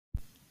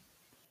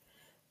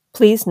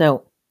Please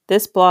note,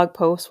 this blog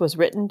post was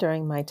written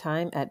during my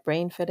time at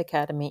BrainFit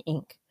Academy,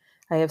 Inc.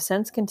 I have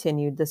since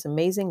continued this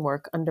amazing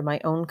work under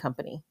my own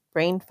company,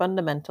 Brain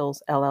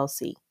Fundamentals,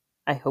 LLC.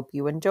 I hope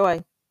you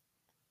enjoy.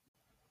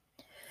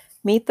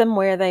 Meet them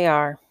where they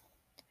are.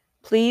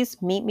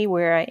 Please meet me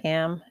where I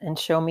am and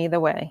show me the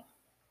way.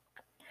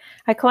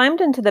 I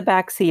climbed into the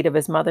back seat of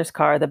his mother's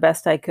car the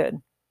best I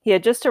could. He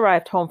had just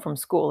arrived home from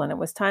school and it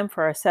was time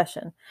for our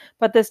session,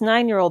 but this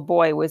 9-year-old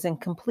boy was in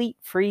complete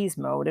freeze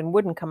mode and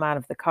wouldn't come out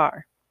of the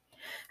car.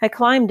 I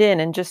climbed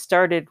in and just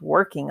started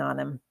working on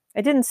him.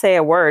 I didn't say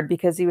a word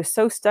because he was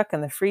so stuck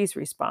in the freeze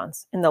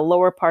response, in the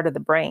lower part of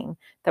the brain,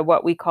 that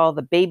what we call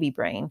the baby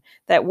brain,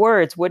 that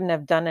words wouldn't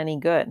have done any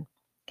good.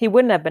 He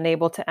wouldn't have been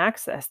able to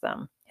access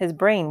them. His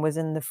brain was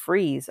in the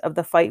freeze of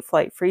the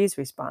fight-flight-freeze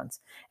response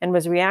and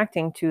was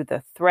reacting to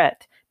the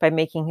threat by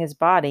making his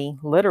body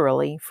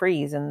literally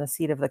freeze in the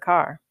seat of the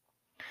car.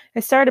 I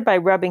started by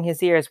rubbing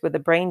his ears with a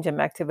brain gym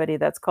activity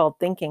that's called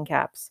thinking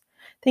caps.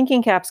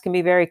 Thinking caps can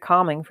be very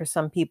calming for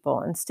some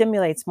people and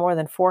stimulates more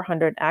than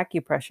 400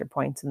 acupressure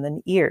points in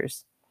the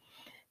ears.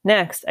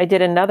 Next, I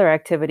did another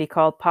activity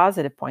called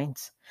positive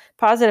points.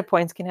 Positive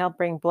points can help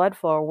bring blood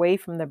flow away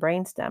from the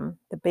brainstem,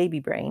 the baby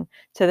brain,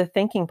 to the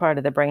thinking part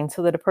of the brain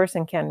so that a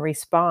person can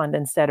respond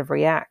instead of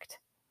react.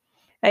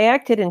 I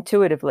acted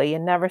intuitively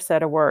and never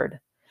said a word.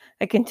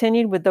 I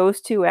continued with those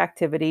two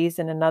activities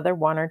and another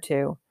one or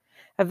two.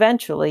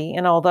 Eventually,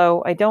 and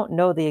although I don't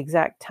know the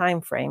exact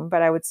time frame,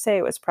 but I would say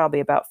it was probably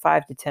about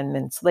 5 to 10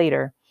 minutes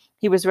later,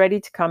 he was ready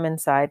to come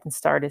inside and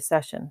start his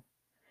session.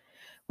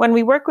 When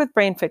we work with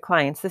BrainFit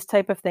clients, this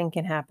type of thing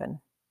can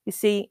happen. You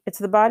see, it's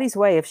the body's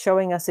way of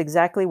showing us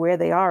exactly where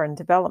they are in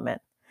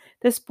development.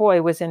 This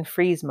boy was in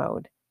freeze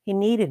mode. He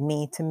needed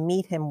me to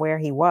meet him where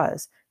he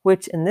was,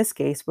 which in this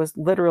case was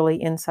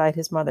literally inside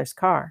his mother's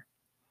car.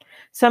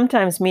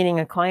 Sometimes meeting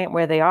a client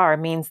where they are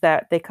means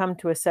that they come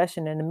to a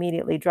session and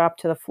immediately drop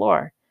to the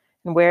floor.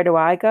 And where do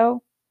I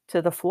go?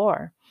 To the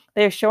floor.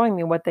 They are showing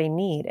me what they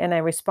need, and I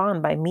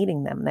respond by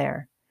meeting them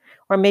there.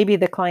 Or maybe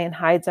the client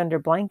hides under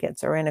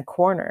blankets or in a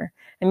corner.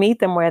 I meet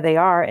them where they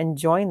are and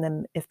join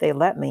them if they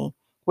let me,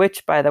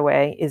 which, by the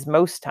way, is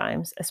most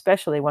times,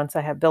 especially once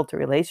I have built a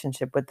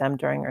relationship with them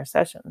during our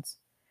sessions.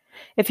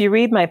 If you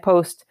read my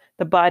post,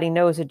 "The Body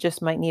Knows It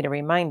Just Might Need a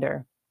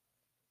Reminder,"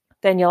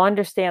 then you'll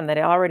understand that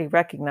I already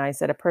recognize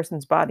that a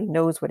person's body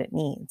knows what it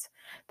needs.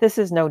 This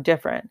is no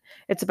different.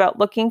 It's about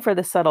looking for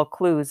the subtle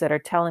clues that are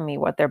telling me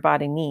what their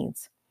body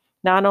needs,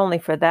 not only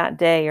for that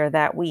day or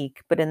that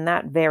week, but in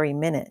that very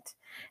minute.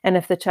 And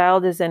if the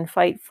child is in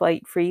fight,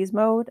 flight, freeze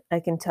mode, I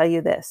can tell you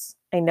this: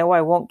 I know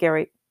I won't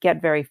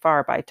get very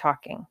far by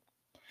talking.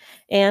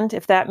 And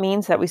if that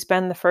means that we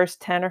spend the first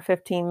 10 or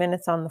 15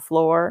 minutes on the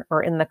floor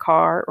or in the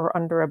car or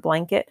under a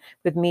blanket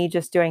with me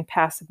just doing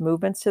passive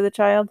movements to the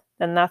child,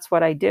 then that's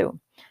what I do.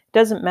 It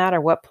doesn't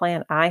matter what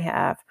plan I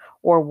have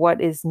or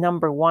what is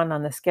number one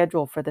on the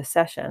schedule for the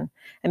session.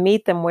 I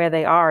meet them where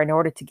they are in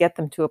order to get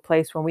them to a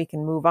place where we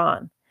can move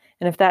on.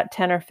 And if that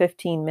 10 or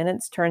 15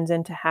 minutes turns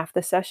into half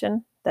the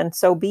session, then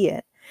so be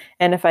it.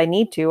 And if I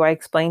need to, I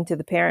explain to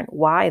the parent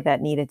why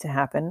that needed to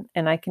happen,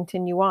 and I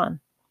continue on.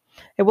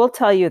 I will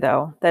tell you,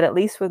 though, that at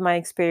least with my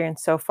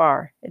experience so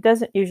far, it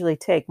doesn't usually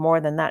take more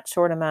than that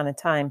short amount of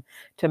time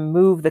to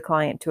move the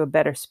client to a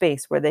better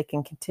space where they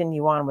can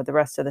continue on with the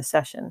rest of the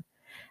session.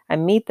 I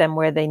meet them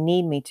where they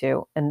need me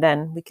to, and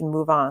then we can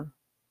move on.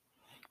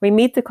 We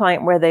meet the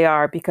client where they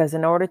are because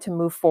in order to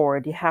move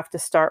forward, you have to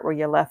start where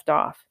you left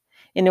off.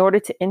 In order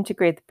to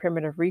integrate the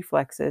primitive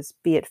reflexes,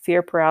 be it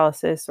fear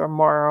paralysis or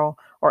Moro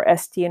or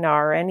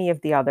STNR or any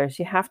of the others,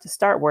 you have to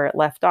start where it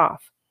left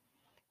off.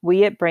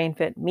 We at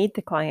BrainFit meet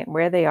the client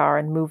where they are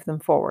and move them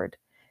forward.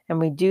 And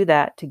we do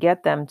that to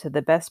get them to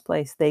the best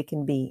place they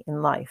can be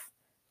in life,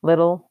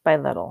 little by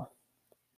little.